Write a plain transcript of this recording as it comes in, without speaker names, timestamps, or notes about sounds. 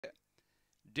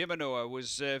Dimanor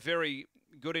was very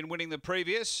good in winning the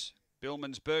previous.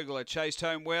 Billman's Burglar chased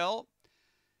home well.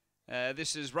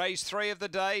 This is race 3 of the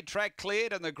day. Track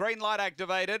cleared and the green light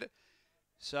activated.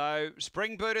 So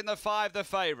Spring Boot in the 5, the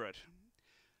favourite.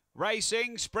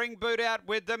 Racing, Spring Boot out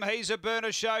with them. He's a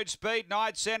Burner showed speed.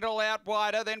 Night Central out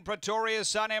wider. Then Pretoria's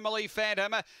Son, Emily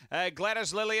Phantom.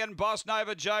 Gladys Lillian, Boss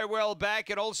Nova Joe well back.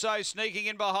 And also sneaking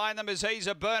in behind them is He's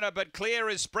a Burner. But clear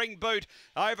is Spring Boot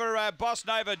over Boss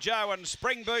Nova Joe. And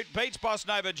Spring Boot beats Boss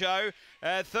Nova Joe.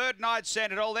 Third Night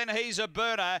Sentinel. Then He's a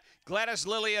Burner. Gladys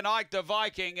Lillian, Ike the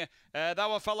Viking. They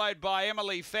were followed by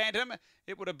Emily Phantom.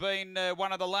 It would have been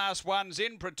one of the last ones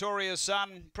in. Pretoria's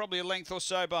Son, probably a length or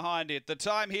so behind it. The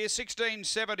time here,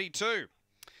 16:72.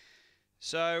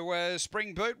 So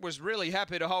Spring Boot was really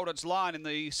happy to hold its line in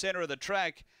the centre of the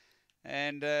track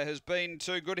and has been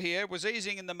too good here. Was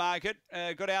easing in the market,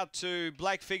 got out to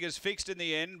Black Figures Fixed in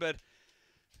the end, but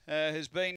has been